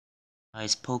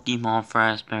Guys, Pokemon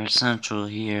Frostbear Central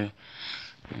here,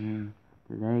 and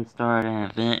today started an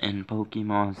event in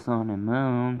Pokemon Sun and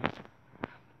Moon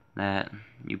that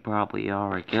you probably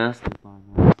already guessed it by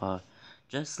now, but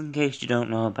just in case you don't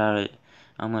know about it,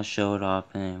 I'm gonna show it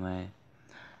off anyway.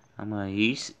 I'm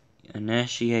gonna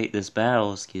initiate this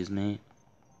battle, excuse me.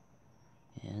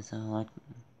 Yeah, so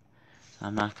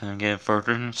I'm not gonna give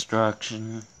further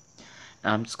instruction.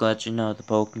 I'm just glad you know the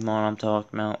Pokemon I'm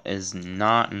talking about is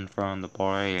not in front of the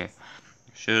party.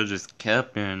 Should've just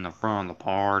kept it in the front of the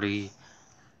party.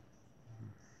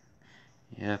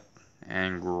 Yep,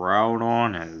 and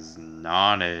Groudon is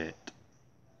not it.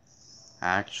 I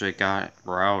actually got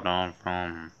Groudon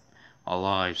from a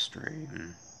live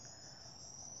stream.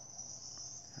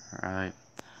 Alright.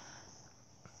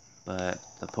 But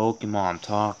the Pokemon I'm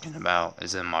talking about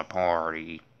is in my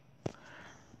party.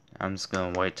 I'm just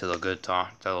gonna wait till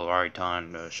till the right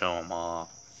time to show them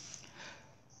off.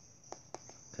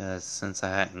 Cause since I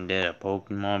hadn't did a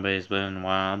Pokemon based video in a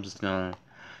while, I'm just gonna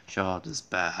show off this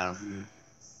battle.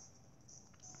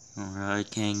 Alright,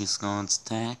 Kangaskhan's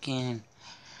attacking.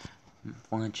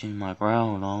 Punching my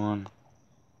Groudon.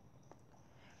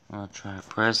 I'll try to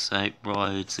press Sight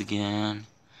Blades again.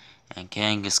 And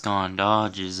Kangaskhan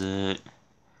dodges it.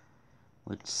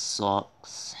 Which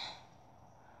sucks.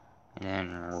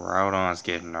 And then Groudon's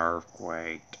getting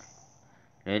earthquaked.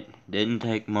 It didn't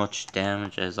take much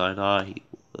damage as I thought he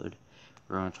would.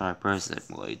 We're gonna try to press Sight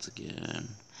Blades again.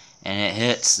 And it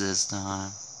hits this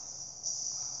time.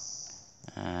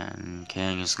 And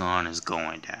Kangaskhan is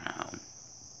going down.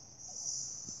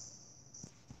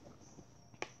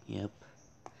 Yep.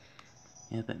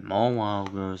 Yep, and Mobile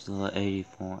goes to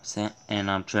 84,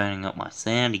 and I'm training up my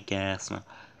Sandy Gas.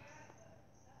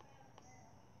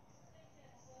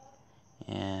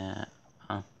 Yeah,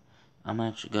 I'm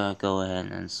actually gonna go ahead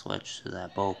and switch to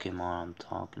that Pokemon I'm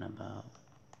talking about.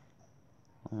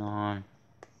 Hold on.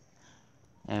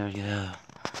 There we go.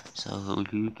 So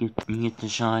you get to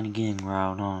shine again,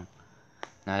 Groudon.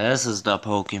 Now this is the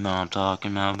Pokemon I'm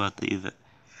talking about the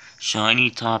Shiny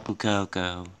Tapu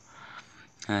Koko.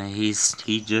 He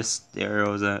just there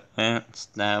was an event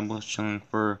establishing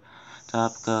for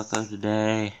Tapu Koko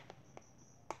today.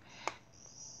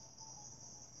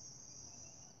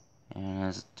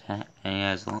 And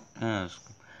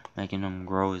making him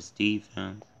grow his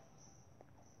defense.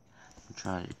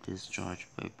 Try to discharge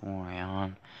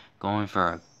Vaporeon, going for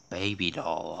a baby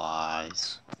doll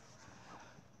eyes.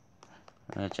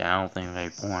 Which I don't think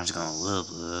Vaporeon's gonna live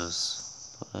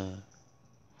this, but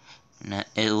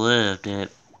it lived it,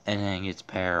 and then gets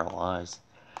paralyzed.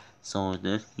 So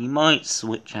he might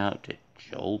switch out to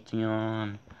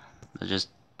Jolteon, but just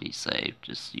be safe.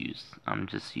 I'm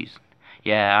just using.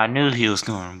 Yeah, I knew he was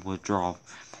gonna withdraw.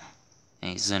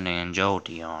 And he's sending in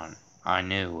Jolteon. I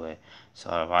knew it.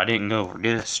 So if I didn't go for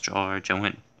discharge, I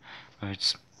went for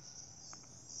its.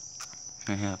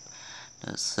 Yep,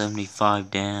 does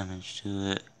 75 damage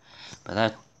to it.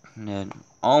 But that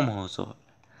almost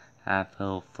half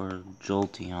health for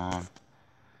Jolteon.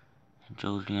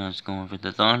 Jolteon's going for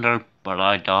the Thunder, but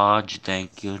I dodged,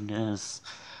 thank goodness.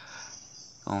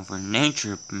 Going for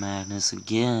Nature Madness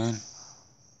again.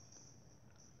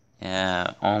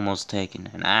 Yeah, almost taking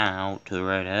it out to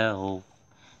red health.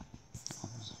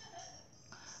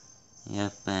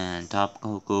 Yep, and Tapu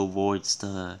Koko avoids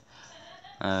the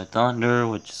Thunder,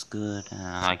 which is good.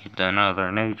 I get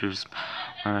another Nature's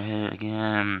Power hit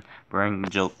again. Bring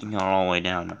Jolteon all the way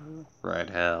down to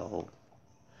red health.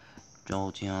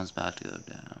 Jolteon's about to go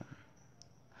down.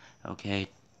 Okay,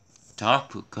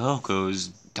 Tapu Koko's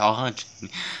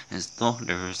dodging his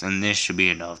Thunders, and this should be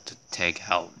enough to take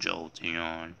out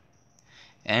Jolteon.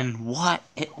 And what?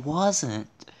 It wasn't.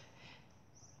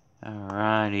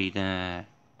 Alrighty then.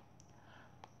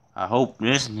 I hope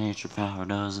this Nature Power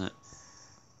does it.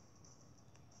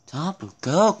 Tapu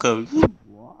Koko, you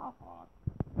lost.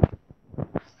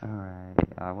 Alright,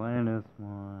 I win this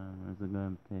one. Is it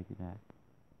gonna take it out?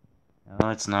 No,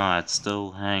 it's not. It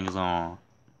still hangs on.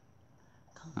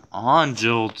 Come on,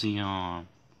 Jolteon.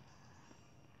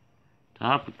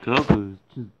 Tapu Koko is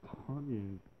just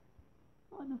dodging.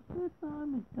 For the fifth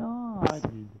time it dodged.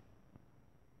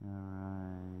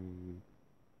 Alright.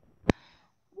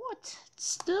 What? It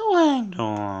still hanged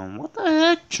on. What the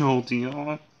heck,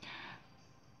 Jolteon?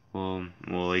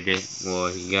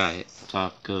 He got hit.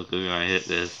 Tapu Koko got hit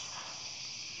this.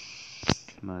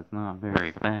 But it's not very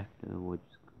effective, which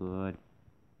is good.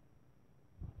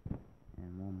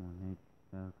 And one more nature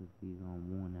spell because he's on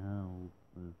 1 health.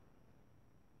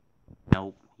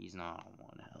 Nope, he's not on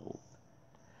 1 health.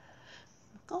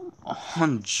 Come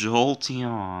on,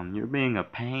 Jolteon. You're being a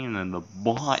pain in the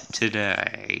butt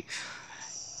today.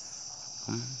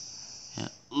 Come on. Yeah.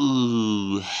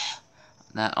 Ooh.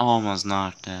 That almost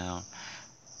knocked out.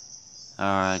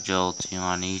 Alright, Jolteon,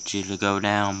 I need you to go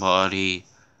down, buddy.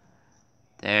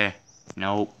 There.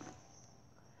 Nope.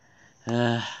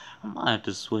 I might have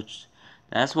to switch.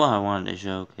 That's what I wanted to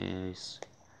showcase.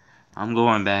 I'm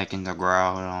going back into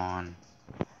Groudon.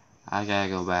 I gotta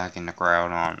go back into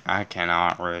Groudon. I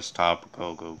cannot risk Tapu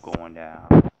Koko going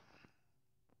down.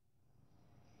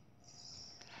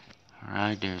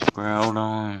 Alright, there's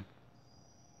Groudon.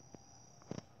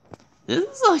 This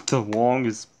is like the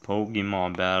longest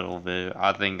Pokemon battle video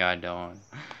I think I done.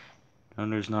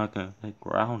 Thunder's not gonna hit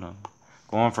Groudon.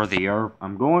 Going for the earth.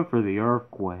 I'm going for the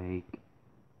earthquake.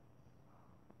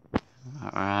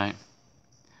 Alright.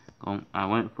 I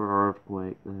went for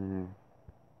earthquake there.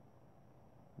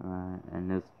 Alright, and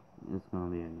this is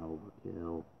gonna be an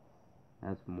overkill.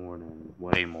 That's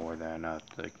way more than enough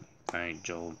to make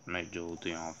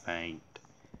Jolteon faint.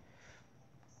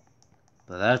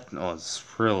 But that was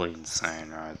really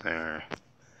insane right there.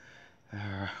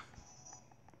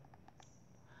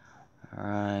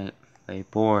 Alright,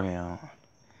 Vaporeon.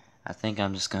 I think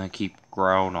I'm just gonna keep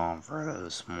Groudon for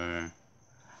this one.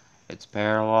 It's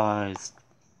paralyzed.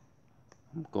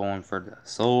 I'm going for the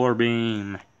Solar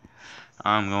Beam.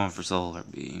 I'm going for Solar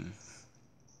Beam.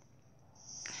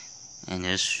 And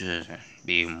this should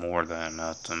be more than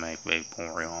enough to make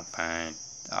Vaporeon faint.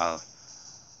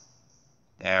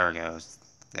 There it goes.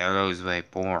 There goes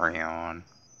Vaporeon.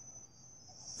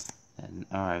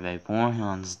 Alright,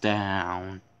 Vaporeon's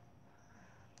down.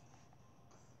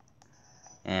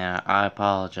 And I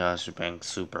apologize for being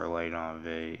super late on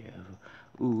video.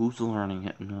 Ooh, who's learning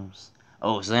Hypnos?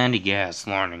 Oh, Sandy Gas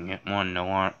learn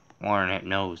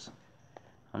Hypnos.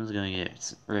 I'm just gonna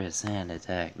get rid of Sand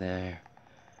Attack there.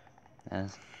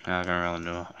 That's not gonna really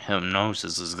do.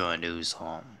 Hypnosis is gonna do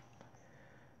something.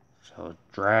 So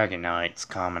Dragonite's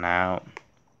coming out,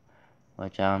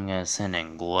 which I'm gonna send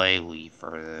in Glalie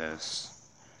for this,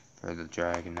 for the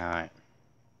Dragonite.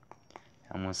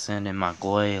 I'm gonna send in my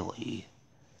Glalie.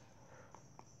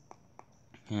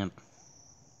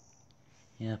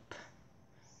 Yep.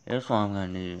 Here's what I'm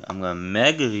gonna do. I'm gonna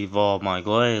Mega Evolve my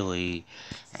Glalie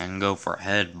and go for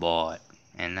Headbutt,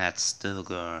 and that's still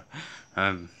gonna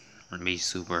be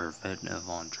super effective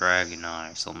on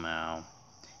Dragonite somehow,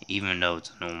 even though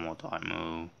it's a normal type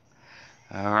move.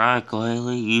 Alright,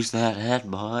 Glalie, use that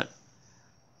Headbutt.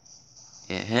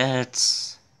 It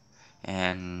hits,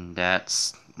 and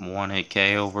that's 1-hit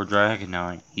KO over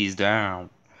Dragonite. He's down.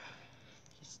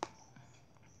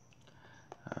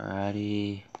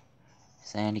 Alrighty.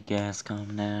 Sandy Gas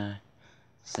coming now.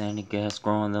 Sandy Gas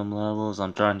growing them levels.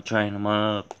 I'm trying to train them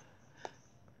up.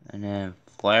 And then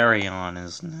Flareon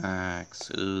is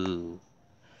next. Ooh.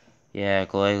 Yeah,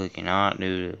 Glalie cannot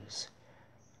do this.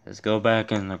 Let's go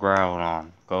back in the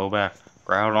Groudon. Go back.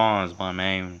 Groudon is my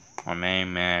main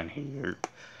man here.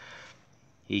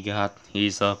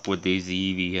 He's up with these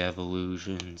Eevee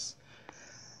evolutions.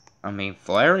 I mean,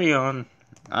 Flareon,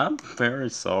 I'm very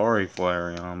sorry,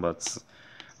 Flareon, but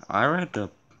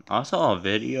I saw a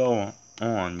video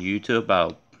on YouTube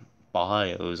about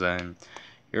bios, and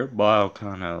your bio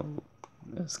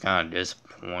is kind of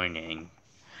disappointing.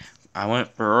 I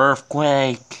went for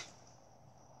Earthquake.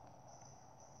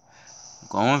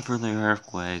 Going for the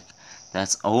Earthquake.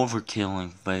 That's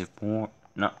overkilling Flareon,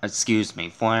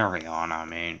 I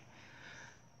mean.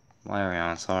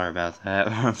 Flareon, sorry about that.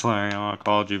 Flareon, I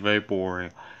called you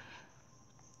Vaporeon.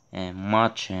 And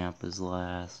Machamp is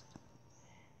last.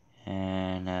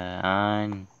 And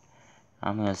I'm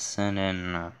gonna send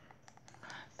in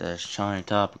the Shiny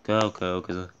Tapu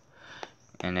Koko,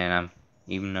 and then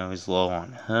even though he's low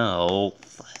on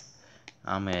health,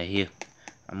 I'm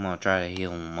gonna try to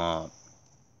heal him up.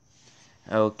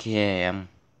 Okay, and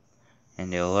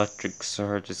the Electric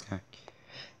Surge is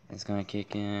gonna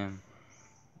kick in.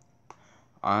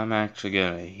 I'm actually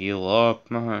gonna heal up,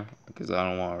 because I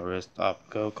don't want to risk Tapu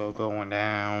Koko going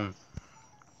down.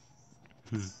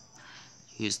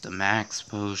 Use the max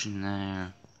potion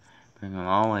there. Bring him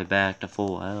all the way back to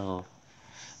full health.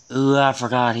 Ooh, I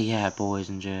forgot he had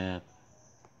Poison Jab.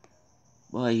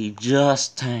 But he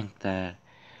just tanked that.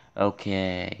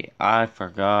 Okay, I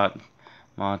forgot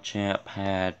Machamp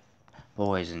had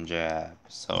Poison Jab.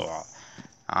 So,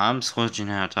 I'm switching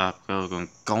out Tapu Koko.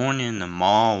 Going into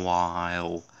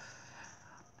Mawile.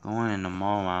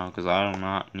 Because I do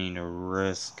not need to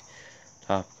risk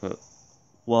Tapu Koko.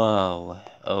 Whoa,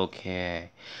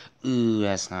 okay. Ooh,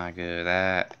 that's not good.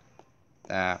 That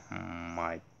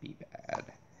might be bad.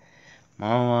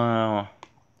 Mawile,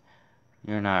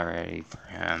 you're not ready for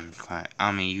him.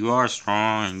 I mean, you are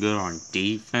strong and good on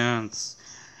defense,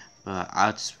 but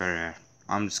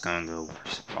I'm just gonna go for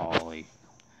Savali.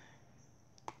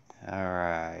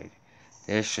 Alright.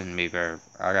 This shouldn't be very...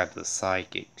 I got the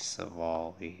Psychic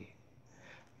Savali.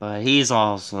 But he's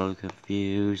also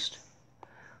confused.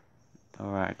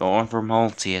 Alright, going for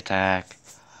multi-attack.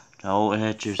 Don't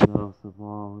hit yourself,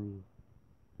 Savali.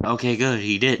 Okay, good.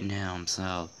 He didn't hit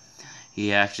himself.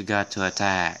 He actually got to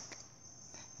attack.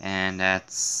 And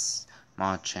that's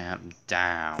Machamp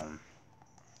down.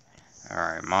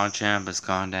 Alright, Machamp has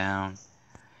gone down.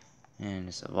 And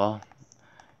it's evolved.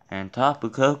 And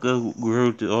Tapu Koko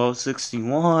grew to all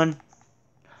 61.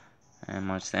 And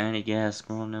my sandy gas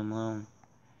growing them alone.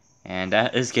 And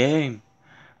that is game.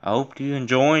 I hope you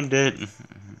enjoyed it.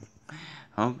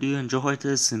 Hope you enjoyed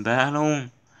this in battle.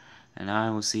 And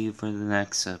I will see you for the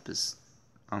next episode.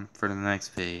 For the next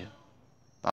video.